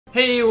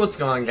Hey, what's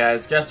going on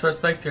guys? Gaspar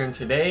here, and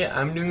today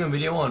I'm doing a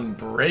video on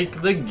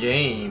Break the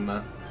Game.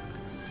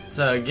 It's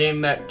a game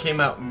that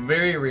came out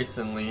very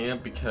recently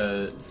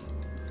because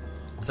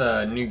it's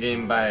a new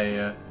game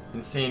by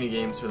Insane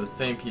Games for the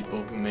same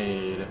people who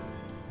made...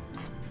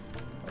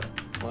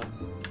 What?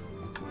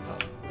 Oh,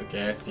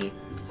 okay, I see.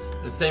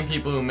 The same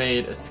people who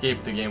made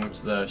Escape the Game, which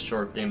is a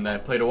short game that I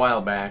played a while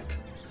back.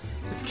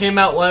 This came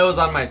out while I was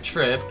on my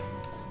trip,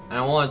 and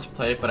I wanted to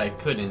play it, but I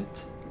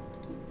couldn't.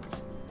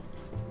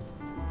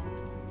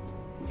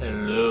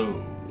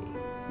 Hello.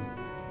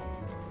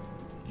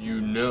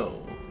 You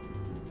know,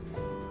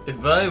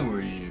 if I were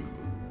you,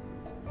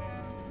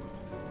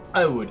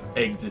 I would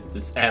exit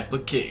this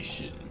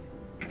application.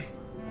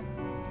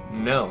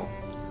 No.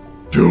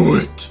 Do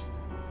it!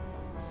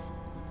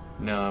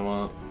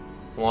 No,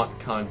 I want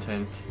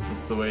content.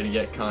 This is the way to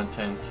get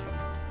content.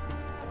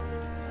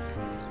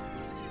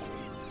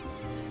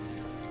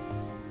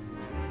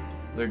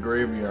 The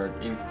graveyard.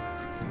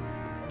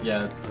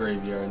 Yeah, it's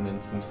graveyard and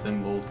then some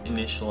symbols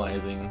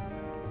initializing.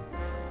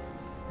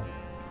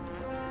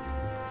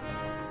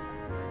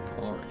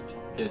 Alright.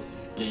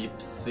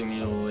 Escape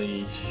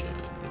simulation.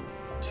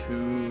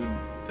 2,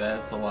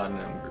 that's a lot of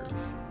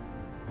numbers.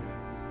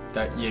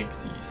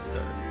 .exe,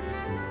 sorry.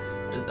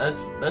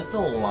 That's a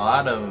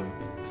lot of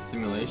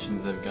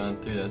simulations I've gone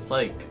through. That's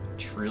like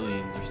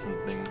trillions or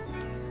something.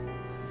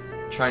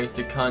 Trying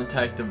to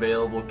contact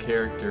available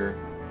character.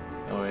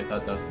 Oh wait, I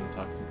thought that was him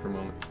talking for a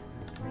moment.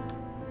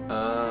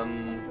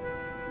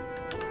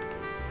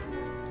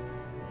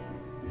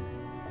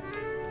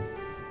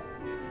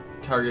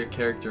 Target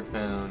character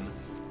found.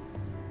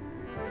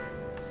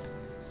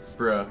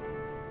 Bruh.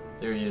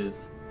 There he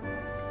is.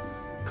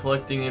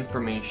 Collecting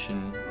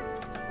information.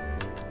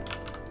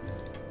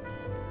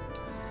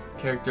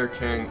 Character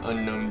carrying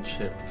unknown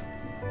chip.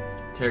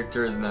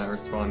 Character is not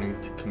responding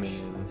to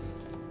commands.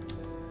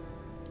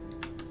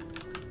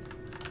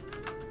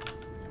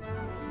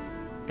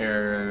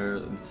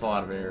 Error. It's a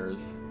lot of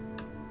errors.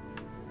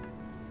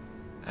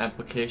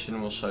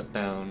 Application will shut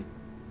down.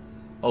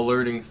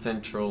 Alerting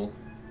central.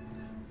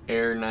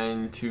 Error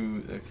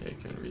 92. Okay,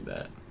 I can't read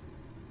that.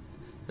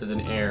 There's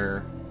an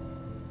error.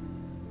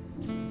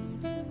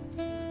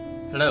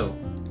 Hello.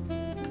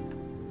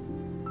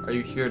 Are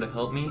you here to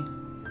help me?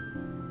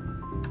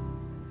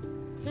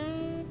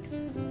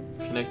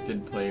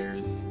 Connected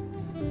players.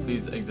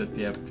 Please exit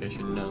the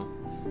application. No.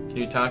 Can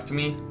you talk to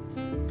me?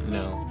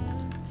 No.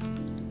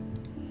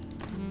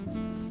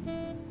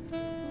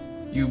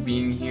 You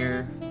being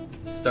here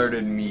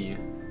started me.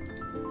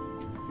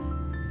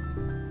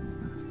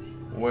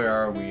 Where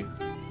are we?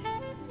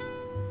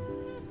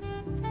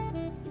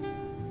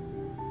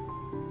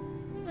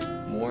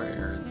 More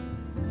errors.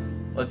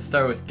 Let's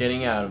start with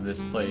getting out of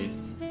this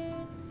place.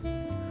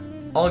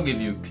 I'll give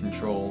you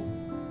control.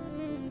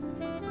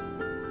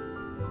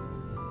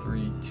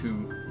 3,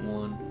 2,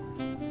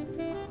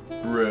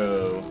 1.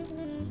 Bro.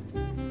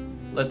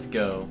 Let's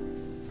go.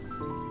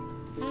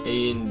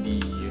 A and D.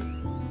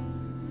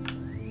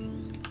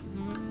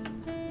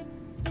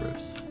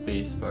 Press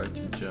spacebar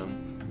to jump.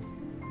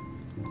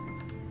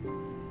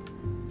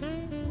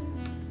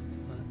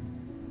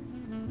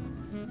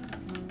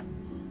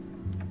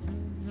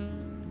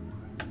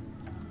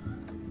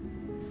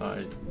 Oh,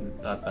 I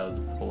thought that was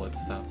a pull that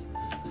stops.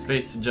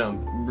 Space to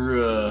jump.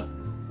 Bruh.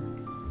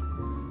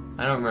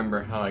 I don't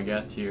remember how I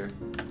got here.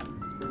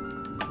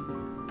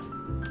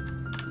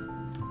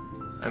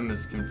 I'm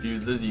as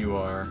confused as you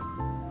are.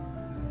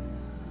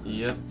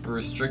 Yep,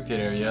 restricted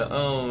area.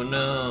 Oh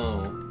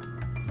no.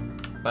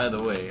 By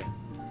the way,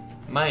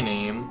 my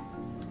name,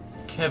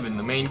 Kevin,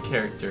 the main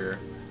character.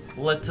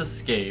 Let's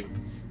escape.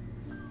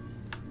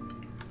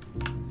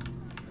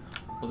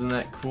 Wasn't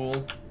that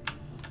cool?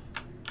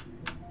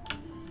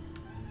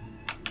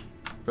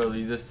 Bro,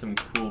 these are some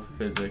cool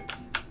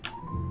physics.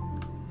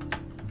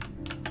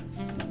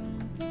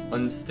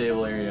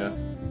 Unstable area.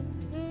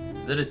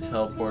 Is it a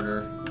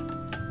teleporter?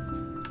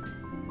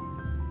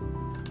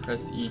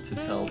 Press E to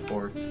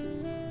teleport.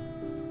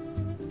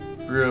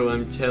 Bro,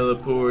 I'm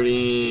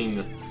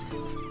teleporting.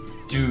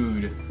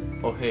 Dude.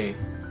 Oh hey,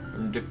 I'm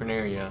in a different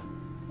area.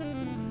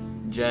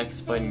 Jack's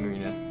fighting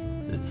arena.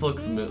 This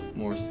looks a bit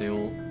more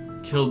stable.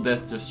 Kill,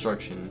 death,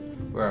 destruction.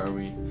 Where are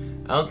we?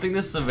 I don't think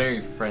this is a very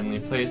friendly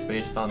place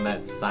based on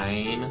that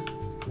sign.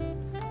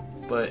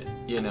 But,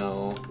 you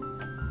know.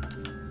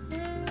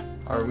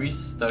 Are we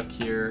stuck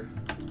here?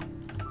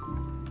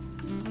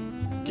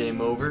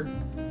 Game over?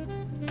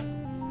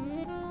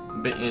 A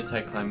bit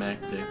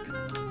anticlimactic.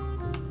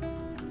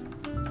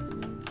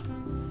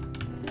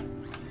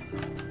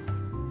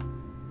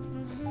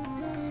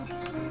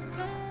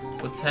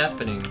 What's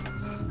happening?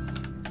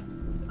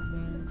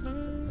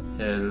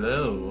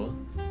 Hello?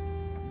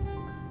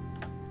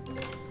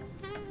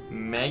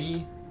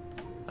 Maggie?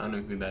 I don't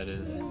know who that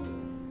is.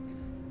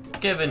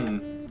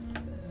 Kevin!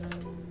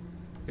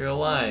 You're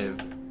alive.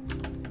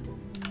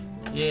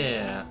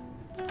 Yeah.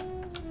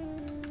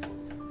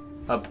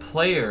 A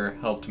player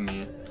helped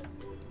me.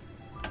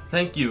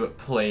 Thank you,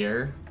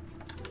 player.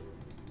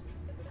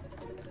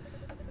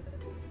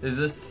 Is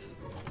this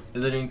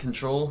Is it in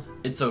control?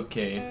 It's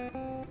okay.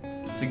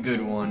 It's a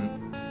good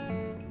one.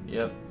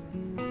 Yep.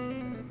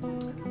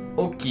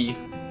 Okay.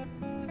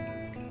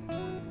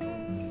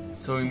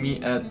 So we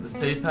meet at the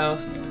safe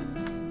house.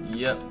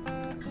 Yep.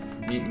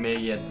 Meet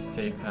Maggie at the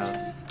safe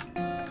house.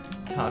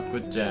 Talk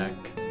with Jack.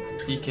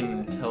 He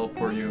can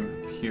teleport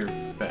you here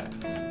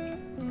fast.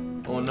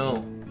 Oh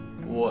no.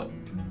 What?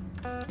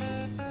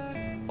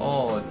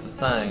 Oh, it's a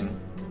sign.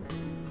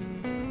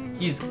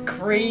 He's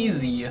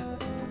crazy.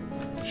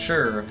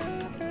 Sure.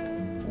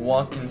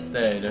 Walk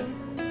instead.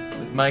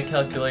 With my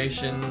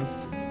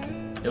calculations,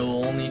 it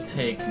will only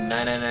take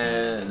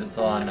 999. That's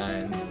a lot of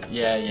nines.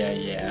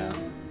 Yeah.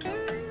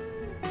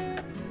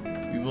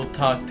 We will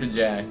talk to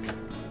Jack.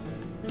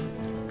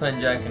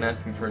 Find Jack and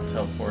ask him for a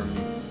teleport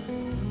means.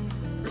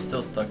 We're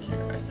still stuck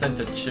here. I sent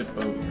a chip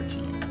over to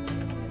you.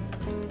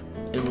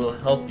 It will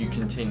help you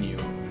continue.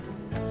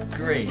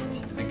 Great.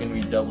 Is it gonna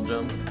be double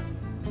jump?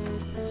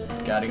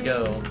 Gotta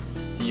go.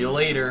 See you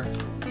later.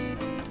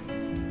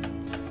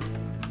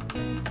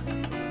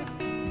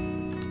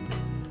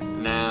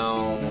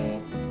 Now,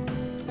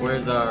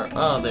 where's our...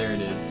 Oh, there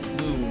it is.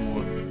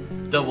 Ooh.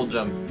 Double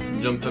jump.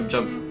 Jump.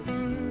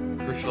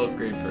 Crucial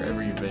upgrade for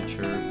every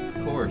adventure.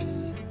 Of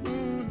course.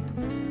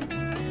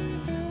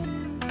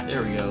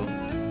 There we go.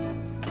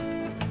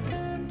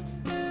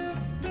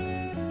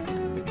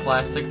 The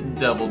classic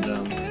double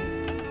jump.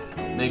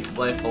 Makes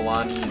life a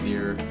lot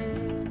easier. You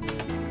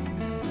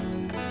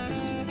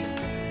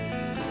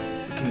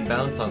can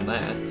bounce on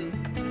that.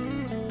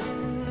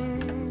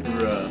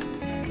 Bruh.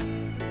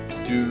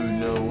 Dude,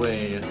 no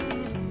way.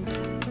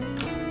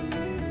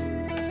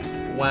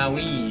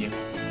 Wowee.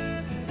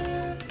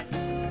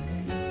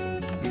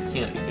 We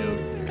can't go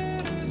here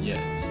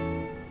yet.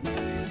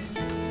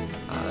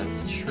 Ah,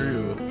 that's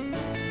true.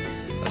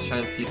 I was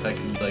trying to see if I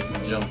could,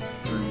 like, jump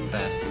through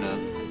fast enough.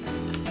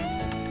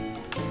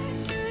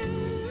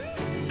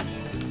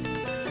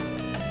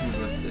 Ooh,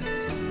 what's this?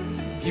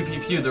 Pew pew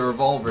pew, the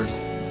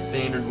revolver's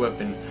standard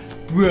weapon.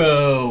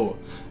 Bro!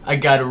 I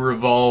got a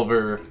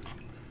revolver.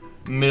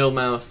 Middle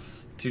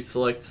mouse to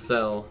select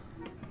cell.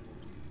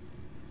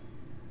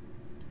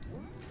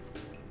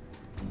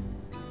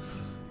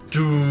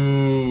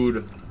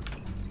 Dude!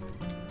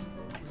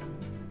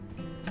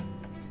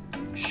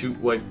 Shoot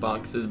white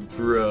boxes,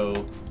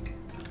 bro.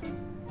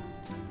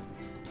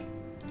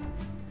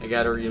 I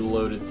gotta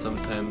reload it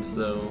sometimes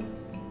though.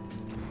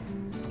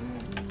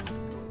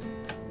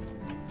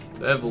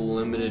 Do I have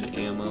limited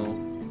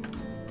ammo?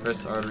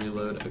 Press R to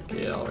reload.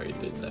 Okay, I already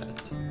did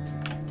that.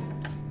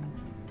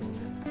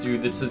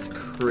 Dude, this is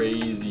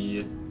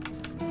crazy.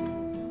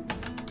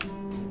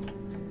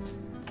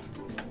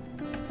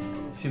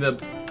 See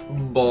that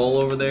ball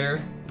over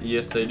there?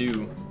 Yes, I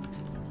do.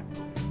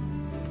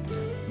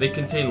 They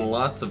contain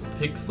lots of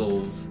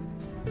pixels.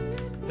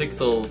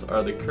 Pixels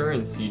are the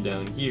currency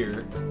down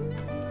here.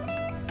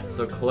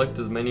 So collect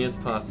as many as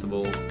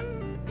possible.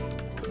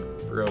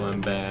 Bro, I'm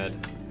bad.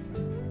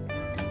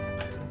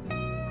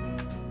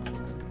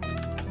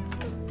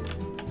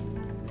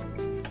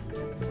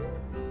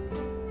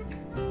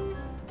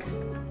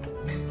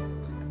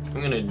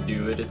 I'm gonna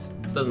do it. It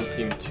doesn't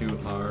seem too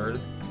hard.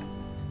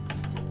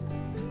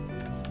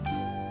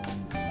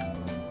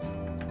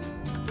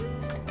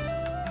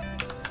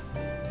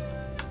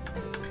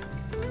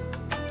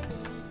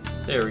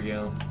 There we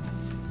go.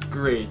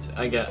 Great,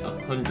 I got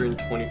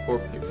 124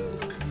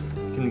 pixels.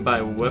 You can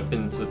buy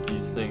weapons with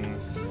these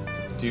things.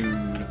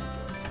 Dude.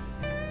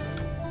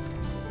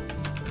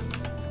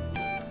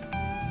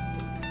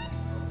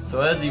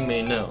 So as you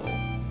may know,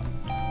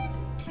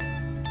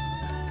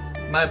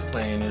 my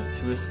plan is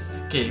to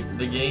escape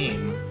the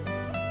game.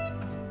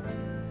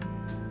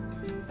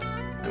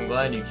 I'm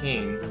glad you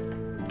came.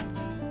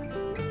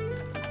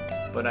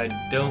 But I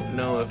don't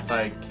know if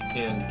I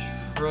can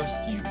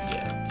trust you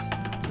yet.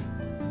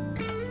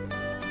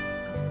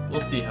 We'll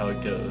see how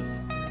it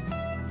goes.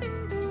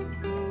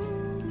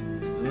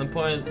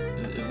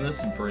 Isn't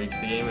this break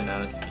the game and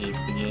not escape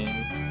the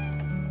game?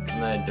 Isn't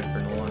that a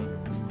different one?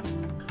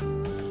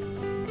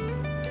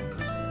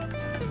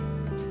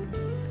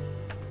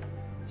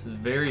 This is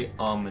very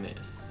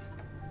ominous.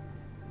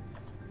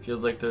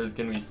 Feels like there's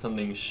gonna be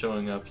something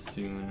showing up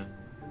soon.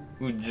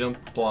 Ooh,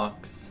 jump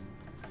blocks.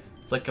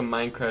 It's like a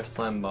Minecraft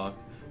slime block.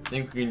 I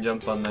think we can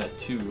jump on that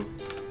too.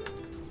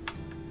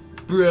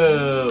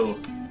 Bro!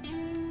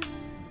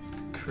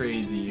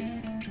 Crazy.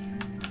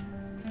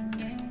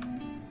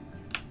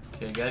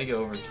 Okay, I gotta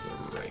go over to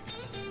the right.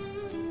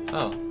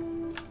 Oh.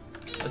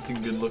 That's a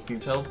good looking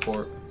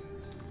teleport.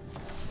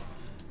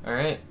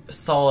 Alright,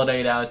 solid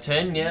 8 out of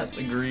 10, yep,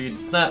 agreed.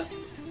 It's not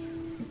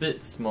a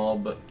bit small,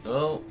 but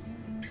oh.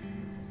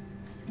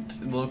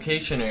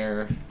 Location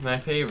error, my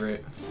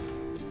favorite.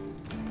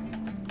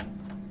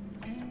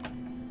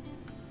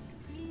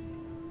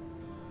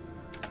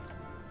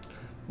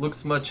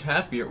 Looks much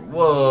happier.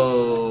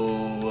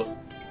 Whoa!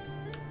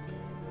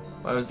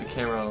 Why was the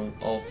camera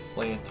all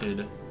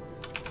slanted?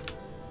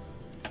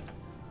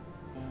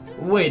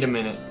 Wait a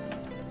minute.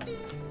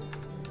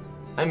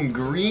 I'm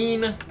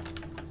green?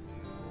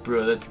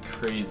 Bro, that's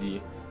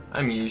crazy.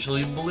 I'm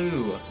usually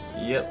blue.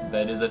 Yep,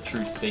 that is a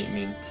true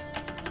statement.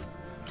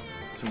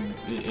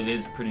 It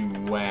is pretty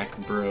whack,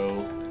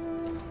 bro.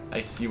 I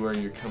see where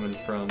you're coming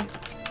from.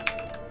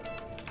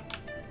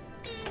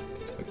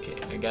 Okay,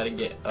 I gotta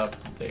get up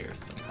there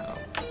somehow.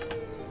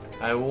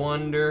 I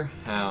wonder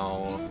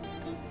how.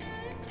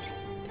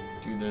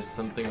 Dude, there's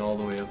something all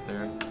the way up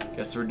there.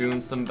 Guess we're doing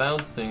some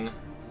bouncing.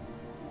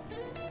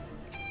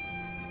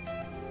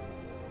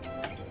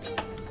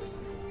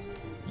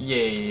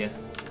 Yay.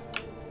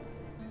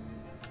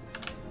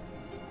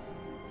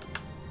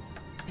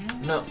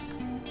 No.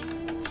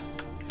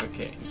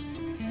 Okay.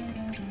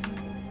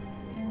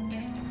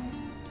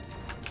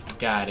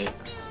 Got it.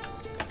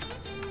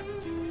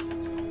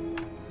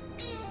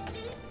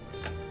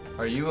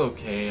 Are you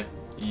okay?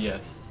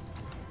 Yes.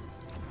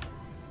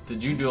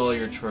 Did you do all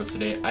your chores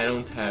today? I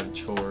don't have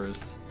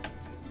chores.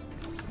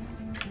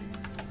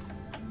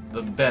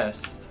 The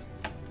best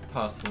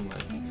possible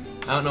night.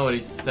 I don't know what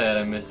he said.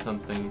 I missed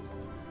something.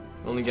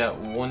 Only got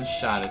one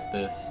shot at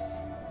this.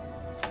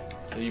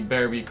 So you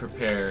better be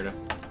prepared.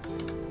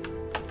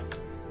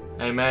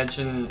 I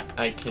imagine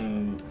I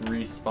can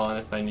respawn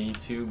if I need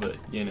to, but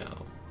you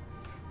know,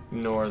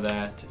 ignore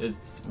that.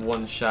 It's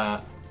one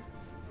shot.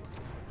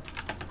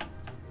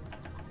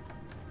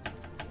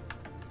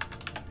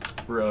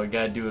 Bro, I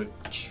gotta do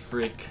a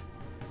trick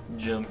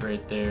jump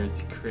right there.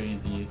 It's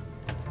crazy.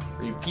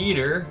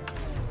 Repeater.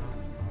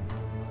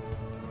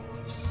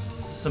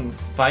 Some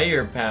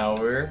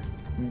firepower.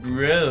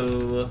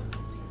 Bro.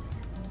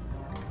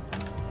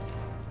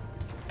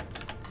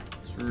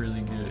 It's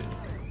really good.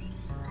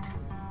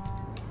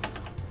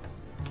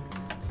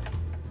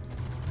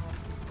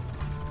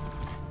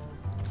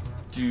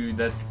 Dude,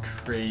 that's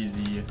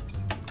crazy.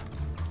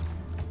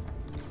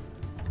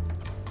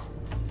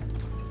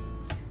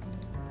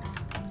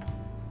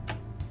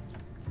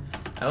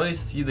 I always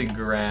see the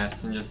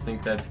grass and just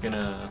think that's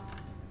gonna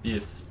be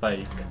a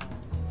spike.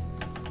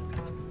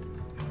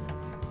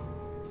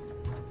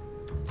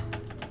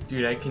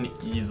 Dude, I can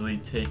easily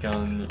take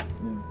on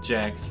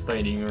Jack's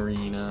fighting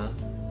arena.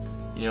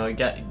 You know, I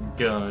got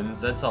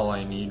guns, that's all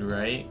I need,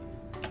 right?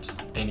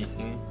 Just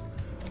anything.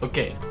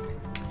 Okay,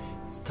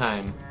 it's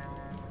time.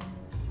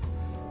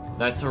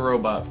 That's a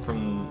robot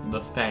from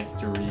the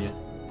factory.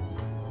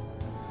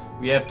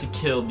 We have to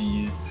kill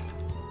these.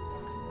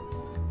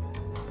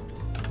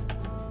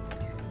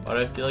 Why do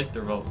I feel like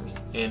they're revolvers?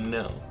 And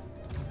no.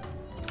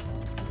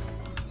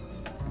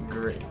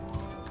 Great.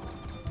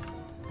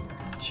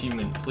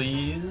 Achievement,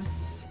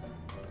 please.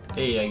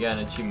 Hey, I got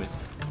an achievement.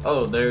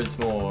 Oh, there's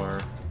more.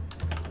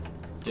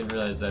 Didn't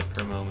realize that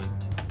for a moment.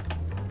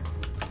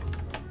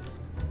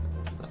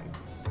 It's not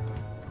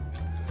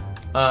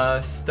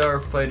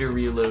Starfighter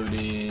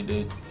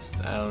reloaded.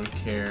 I don't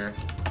care.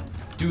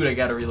 Dude, I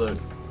gotta reload.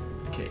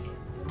 Okay.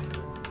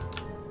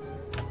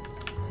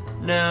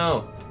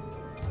 No!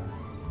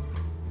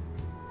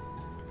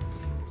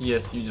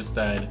 Yes, you just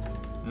died.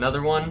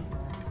 Another one?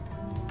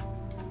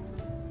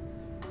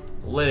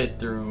 Let it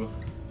through.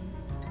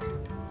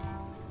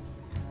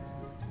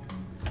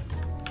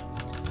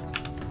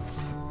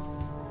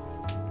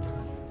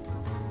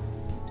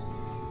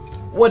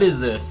 What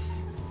is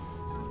this?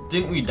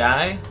 Didn't we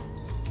die?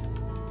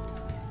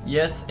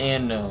 Yes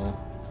and no.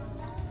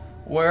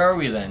 Where are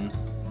we then?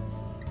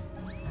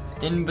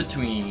 In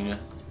between.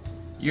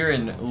 You're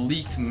in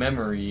leaked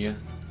memory.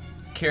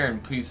 Karen,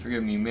 please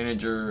forgive me.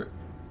 Manager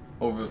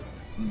over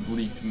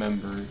leaked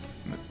member.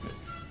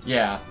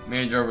 Yeah,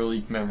 manager over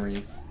leaked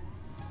memory.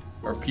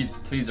 Or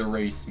please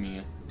erase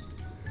me.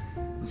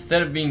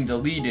 Instead of being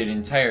deleted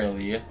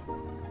entirely,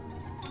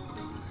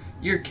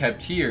 you're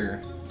kept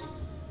here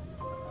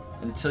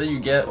until you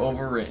get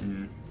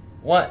overwritten.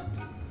 What?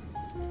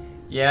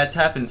 Yeah, it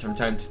happens from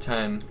time to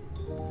time.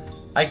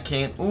 I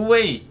can't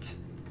wait.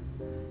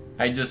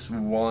 I just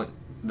want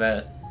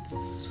that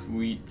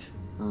sweet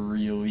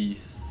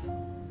release.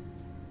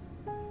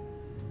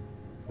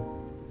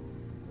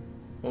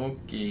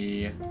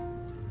 Okay.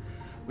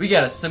 We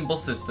got a simple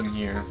system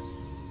here.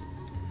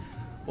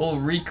 We'll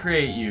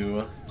recreate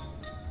you.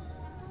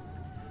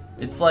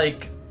 It's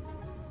like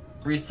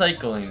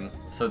recycling.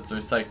 So it's a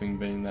recycling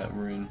bin that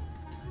we're in.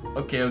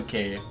 Okay,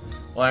 okay.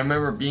 Well, I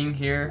remember being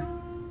here.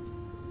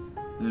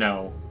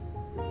 No.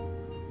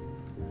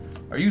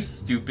 Are you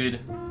stupid?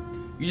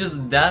 You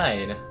just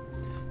died.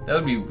 That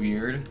would be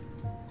weird.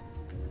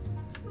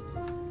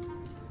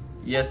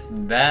 Yes,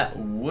 that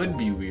would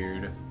be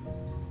weird.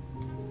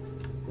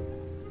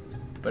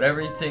 But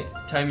every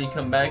time you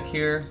come back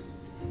here,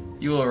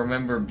 you will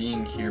remember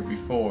being here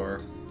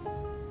before.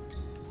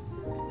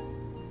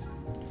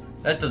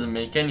 That doesn't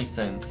make any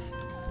sense.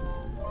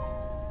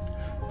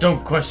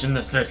 Don't question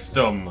the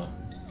system!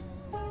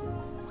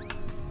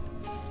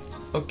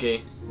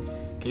 Okay.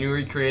 Can you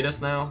recreate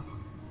us now?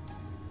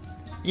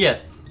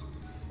 Yes.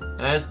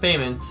 And as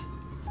payment,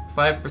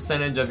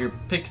 5% of your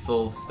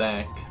pixels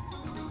stack.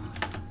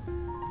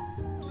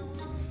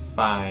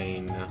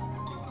 Fine.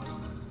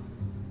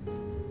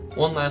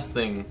 One last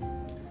thing.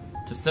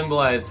 To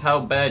symbolize how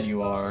bad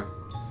you are,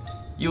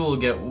 you will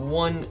get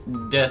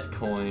 1 death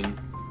coin.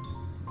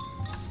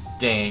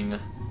 Dang.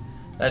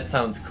 That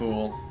sounds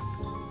cool.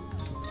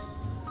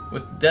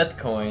 With death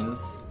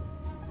coins,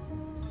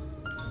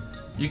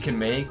 you can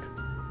make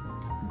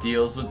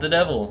deals with the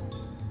devil.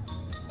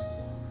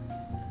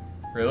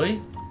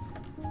 Really?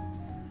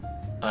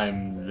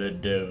 I'm the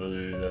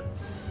devil.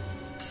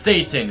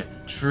 Satan,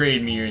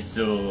 trade me your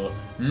soul.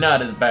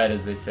 Not as bad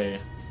as they say.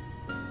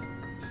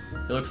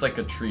 It looks like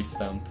a tree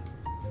stump.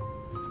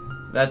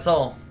 That's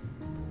all.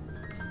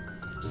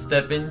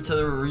 Step into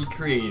the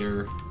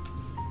Recreator,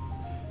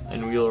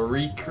 and we'll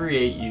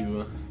recreate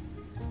you.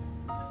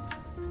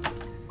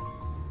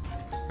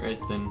 Right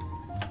then.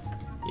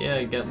 Yeah,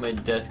 I got my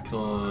death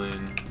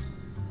coin.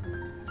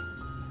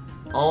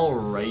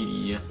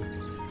 Alrighty.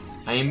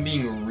 I am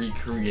being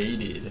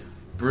recreated.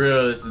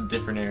 Bro, this is a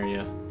different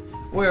area.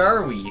 Where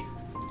are we?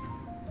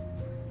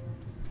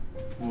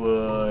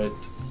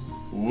 What?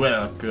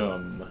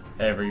 Welcome,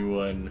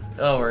 everyone.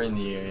 Oh, we're in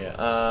the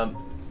area.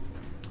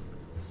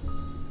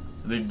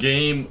 The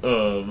game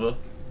of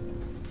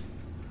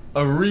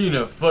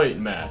Arena Fight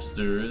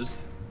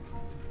Masters.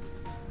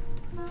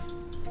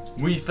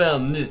 We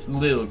found this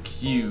little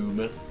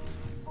cube.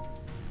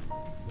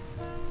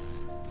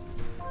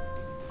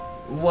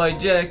 Why,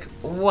 Jack,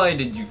 why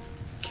did you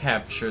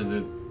capture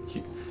the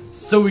cube?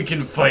 So we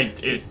can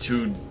fight it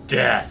to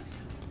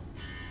death.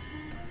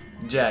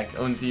 Jack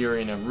owns the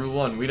arena. Rule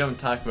 1, we don't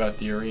talk about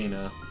the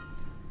arena.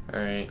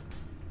 Alright.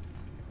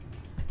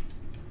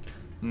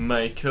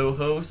 My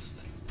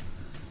co-host,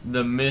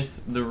 the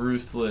myth, the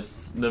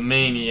ruthless, the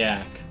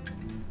maniac.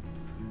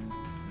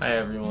 Hi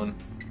everyone.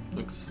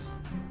 Looks...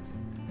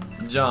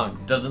 John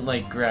doesn't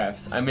like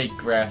graphs. I make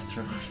graphs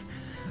for...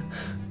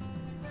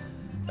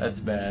 That's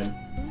bad.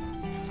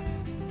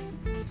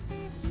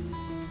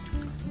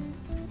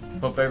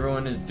 Hope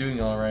everyone is doing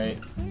alright.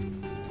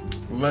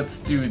 Let's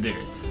do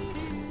this.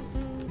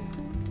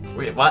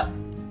 Wait, what?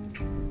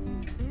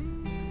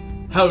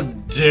 How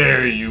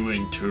dare you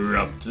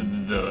interrupt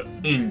the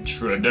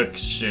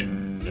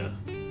introduction?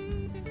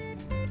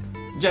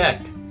 Jack,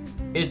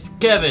 it's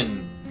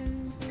Kevin.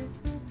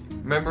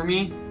 Remember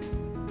me?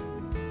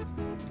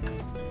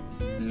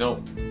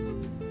 Nope.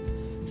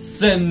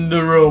 Send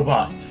the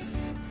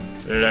robots.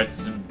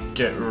 Let's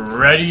get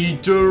ready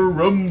to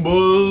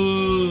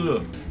rumble.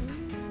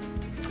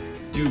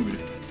 Dude.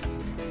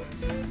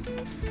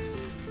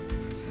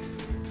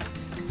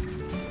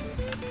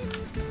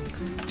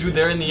 Dude,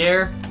 they're in the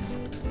air.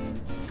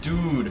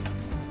 Dude.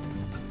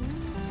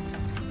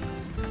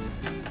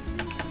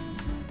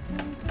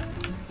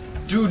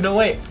 Dude, no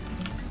way.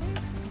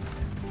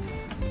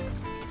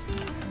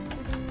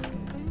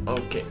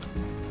 Okay.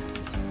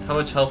 How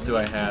much health do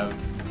I have?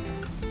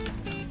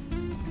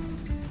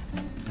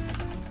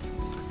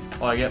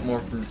 Oh, I get more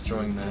from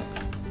destroying that.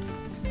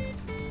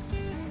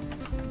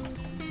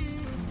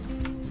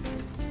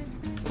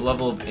 The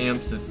level of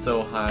amps is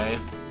so high.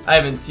 I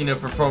haven't seen a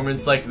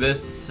performance like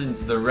this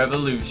since the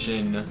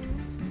revolution.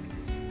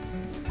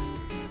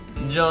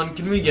 John,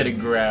 can we get a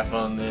graph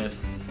on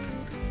this?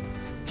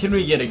 Can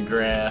we get a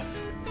graph?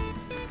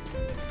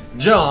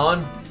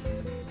 John!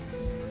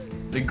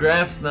 The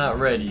graph's not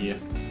ready.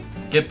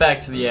 Get back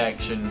to the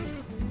action.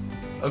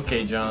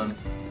 Okay, John.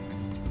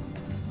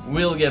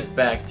 We'll get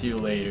back to you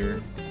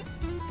later.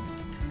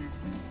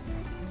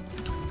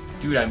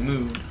 Dude, I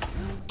moved.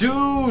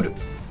 Dude!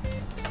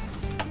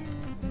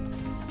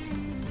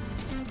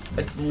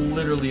 It's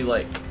literally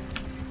like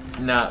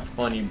not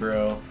funny,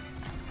 bro.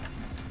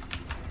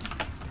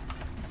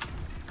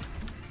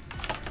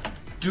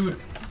 Dude.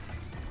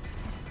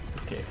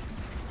 Okay.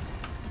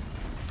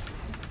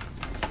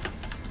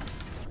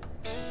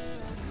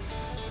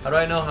 How do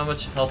I know how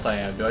much health I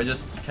have? Do I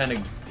just kind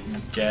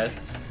of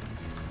guess?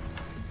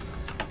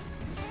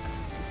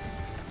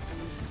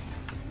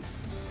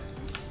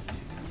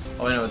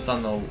 Oh, I know it's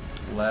on the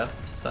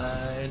left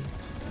side.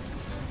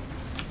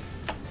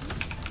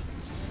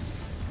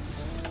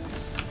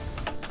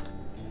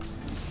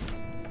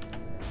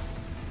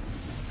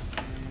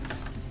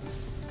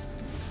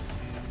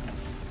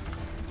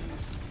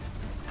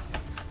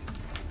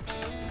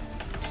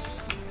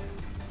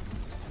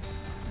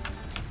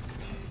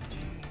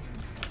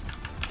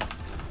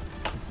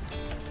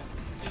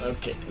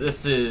 Okay,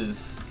 this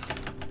is...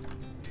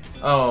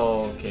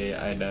 Oh, okay,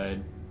 I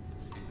died.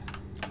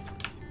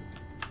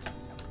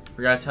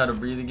 Forgot how to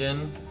breathe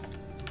again?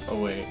 Oh,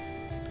 wait.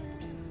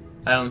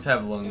 I don't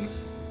have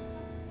lungs.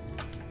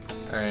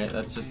 Alright,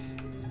 that's just...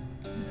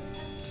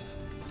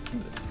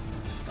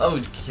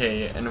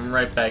 Okay, and I'm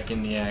right back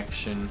in the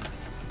action.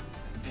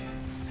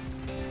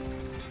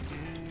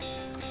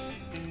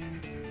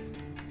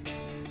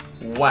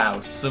 Wow,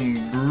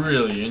 some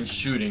brilliant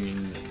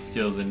shooting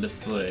skills in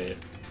display.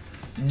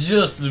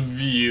 Just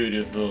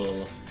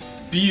beautiful.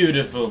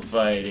 Beautiful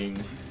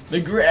fighting.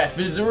 The graph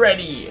is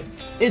ready.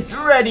 It's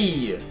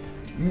ready.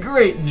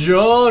 Great,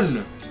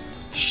 John.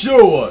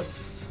 Show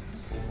us.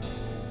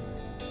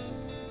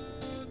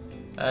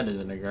 That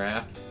isn't a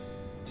graph.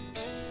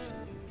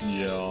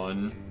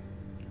 John.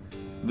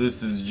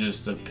 This is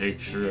just a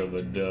picture of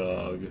a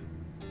dog.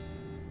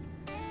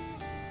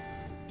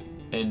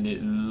 And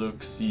it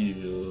looks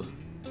evil.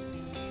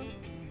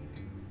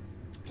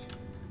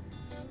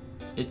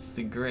 It's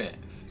the graph.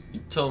 You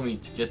told me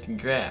to get the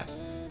graph.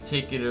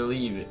 Take it or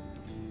leave it.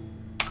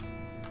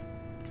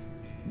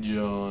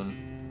 John,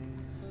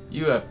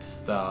 you have to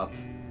stop.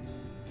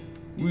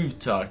 We've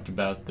talked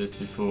about this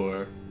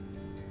before.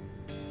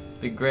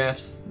 The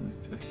graphs...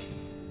 Okay.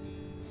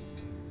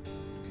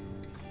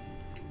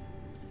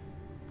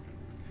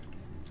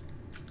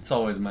 It's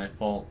always my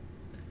fault.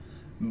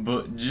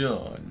 But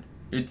John,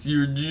 it's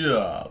your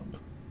job.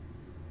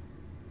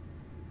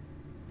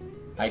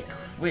 I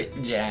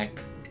quit, Jack.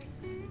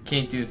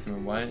 Can't do this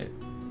anymore.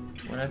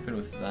 What happened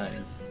with his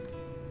eyes?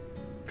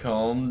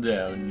 Calm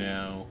down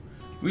now.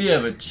 We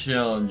have a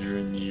challenger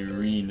in the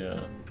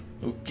arena.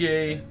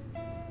 Okay?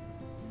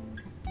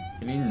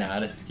 Can he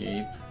not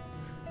escape?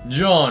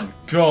 John,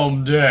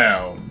 calm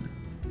down.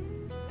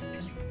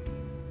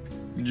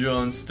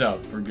 John,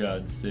 stop for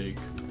God's sake.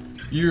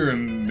 You're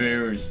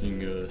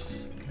embarrassing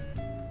us.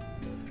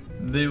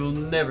 They will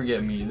never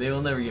get me. They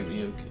will never get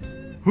me,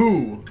 okay?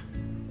 Who?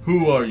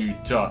 Who are you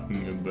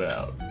talking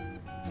about?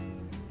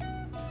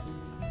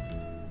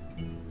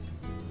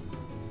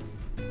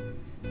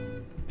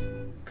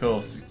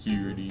 Call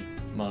security.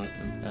 I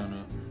don't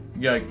know.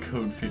 You got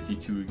code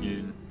 52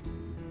 again.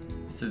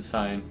 This is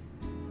fine.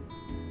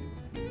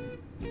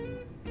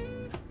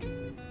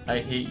 I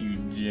hate you,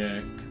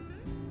 Jack.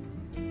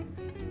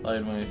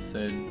 Lied when I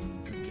said,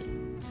 okay,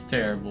 it's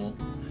terrible.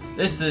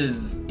 This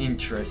is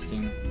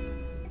interesting.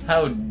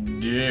 How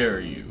dare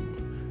you?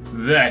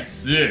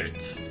 That's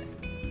it!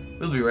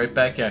 We'll be right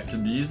back after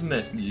these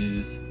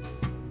messages.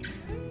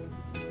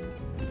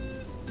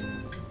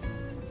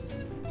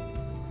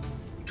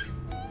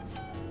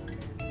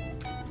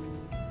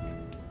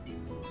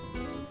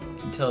 You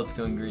can tell it's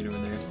going great over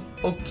there.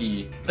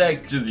 Okay,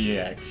 back to the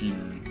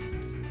action.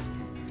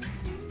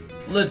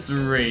 Let's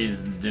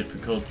raise the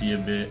difficulty a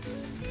bit.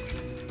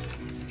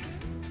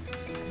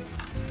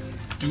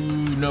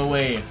 Dude, no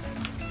way.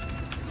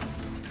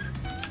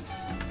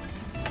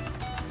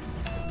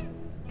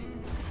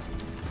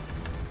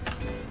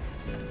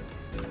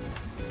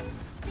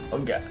 Oh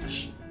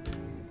gosh.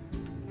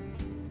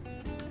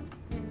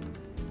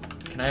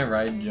 Can I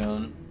ride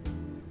John?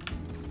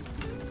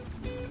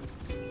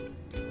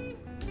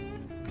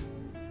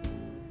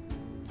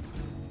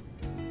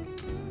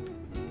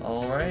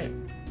 Alright.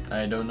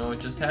 I don't know what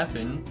just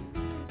happened.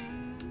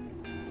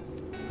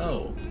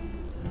 Oh.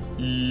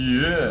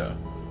 Yeah.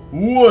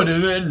 What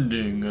an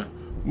ending.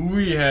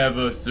 We have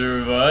a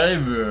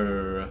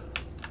survivor.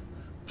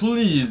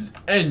 Please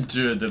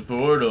enter the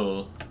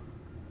portal.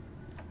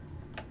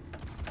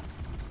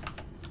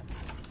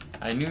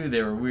 I knew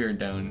they were weird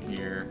down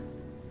here,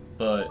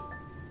 but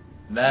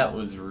that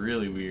was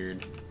really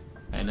weird.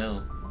 I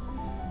know.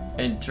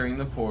 Entering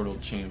the portal,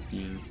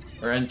 champion.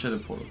 Or enter the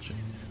portal,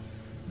 champion.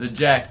 The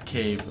Jack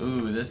Cave.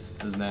 Ooh, this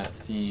does not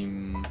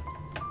seem...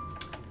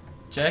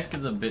 Jack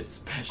is a bit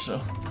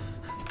special.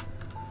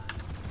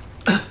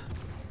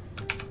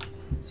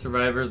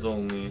 Survivors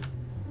only.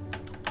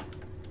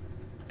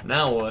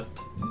 Now what?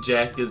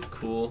 Jack is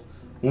cool.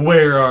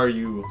 Where are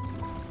you?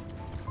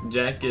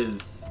 Jack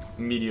is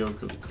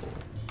mediocrely cool.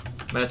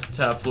 I'm at the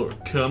top floor.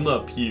 Come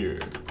up here.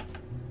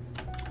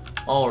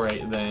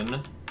 Alright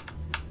then.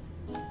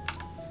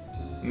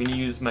 I'm gonna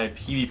use my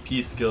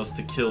PvP skills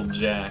to kill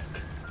Jack.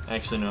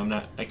 Actually, no, I'm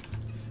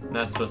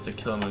not supposed to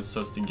kill him. I'm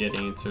supposed to get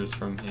answers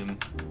from him.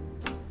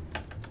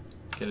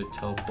 Get a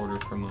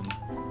teleporter from him.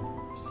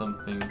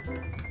 Something.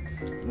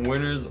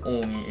 Winners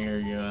only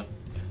area.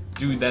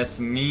 Dude, that's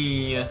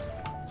me.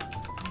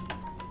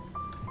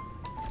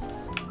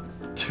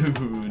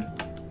 Dude.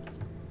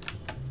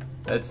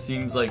 That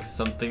seems like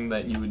something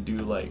that you would do,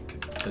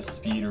 like, to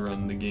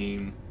speedrun the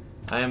game.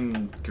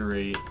 I'm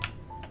great.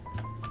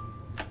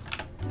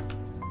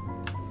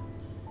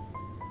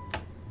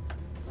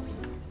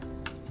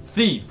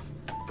 Thief!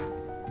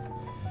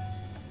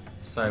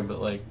 Sorry,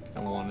 but, like,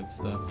 I wanted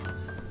stuff.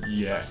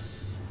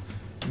 Yes.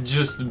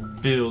 Just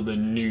build a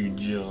new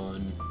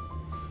John.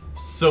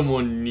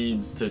 Someone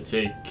needs to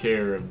take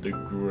care of the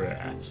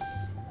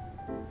graphs.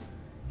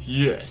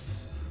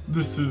 Yes,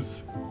 this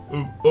is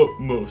of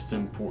utmost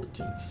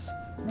importance.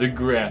 The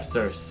graphs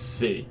are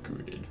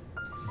sacred.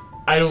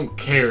 I don't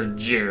care,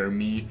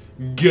 Jeremy.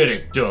 Get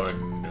it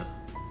done.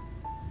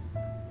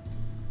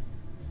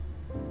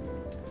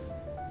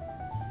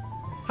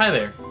 Hi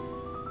there.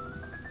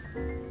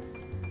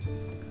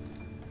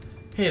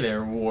 Hey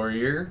there,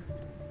 warrior.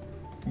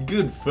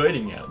 Good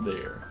fighting out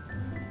there.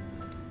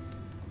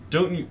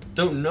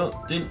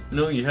 Didn't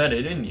know you had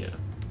it in you.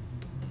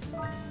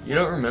 You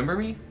don't remember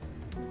me?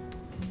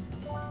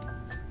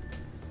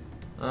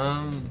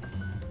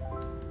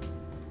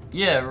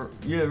 Yeah,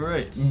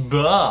 right.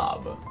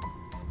 Bob.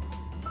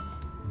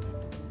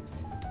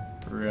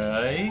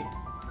 Right?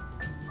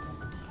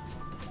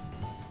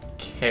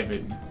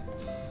 Kevin.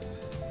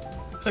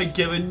 Hi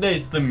Kevin,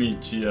 nice to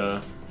meet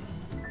ya.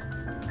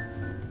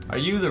 Are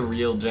you the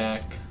real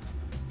Jack?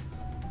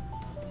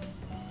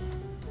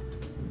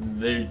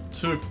 They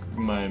took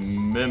my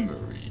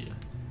memory.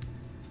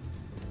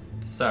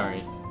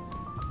 Sorry.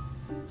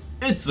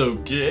 It's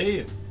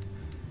okay.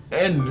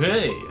 And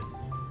hey,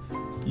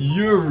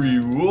 your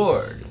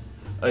reward.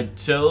 A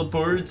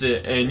teleport to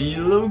any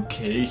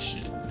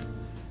location.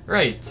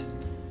 Right.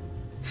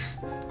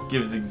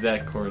 Gives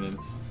exact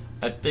coordinates.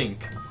 I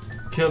think.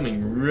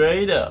 Coming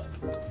right up.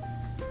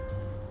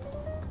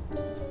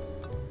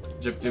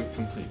 Objective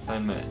complete.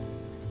 Find map.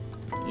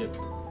 Yep.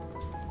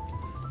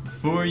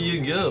 Before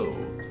you go,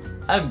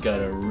 I've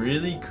got a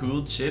really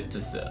cool chip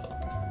to sell.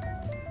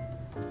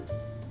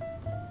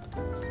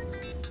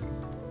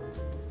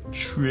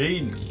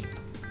 Trade me.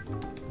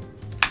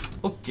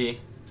 Okay.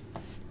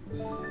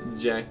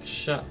 Jack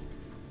shot.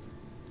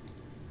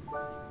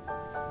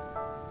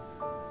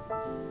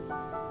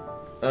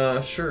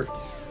 Sure.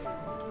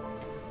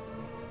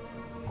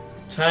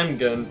 Time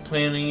gun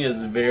planning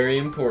is very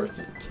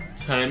important.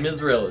 Time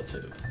is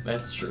relative.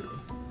 That's true.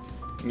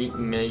 Meet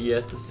Maggie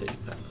at the safe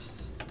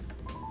house.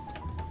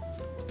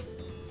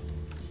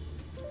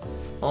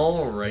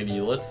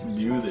 Alrighty, let's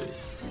do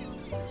this.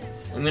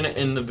 I'm gonna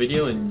end the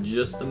video in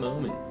just a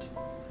moment.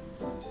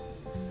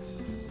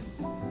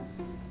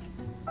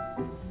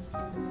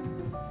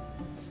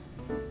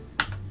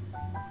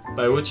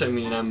 By which I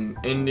mean I'm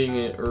ending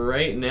it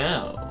right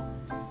now.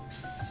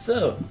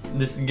 So,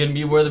 this is gonna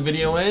be where the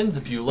video ends.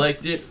 If you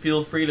liked it,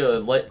 feel free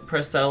to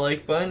press that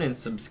like button and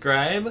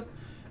subscribe.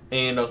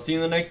 And I'll see you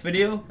in the next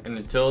video. And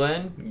until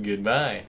then, goodbye.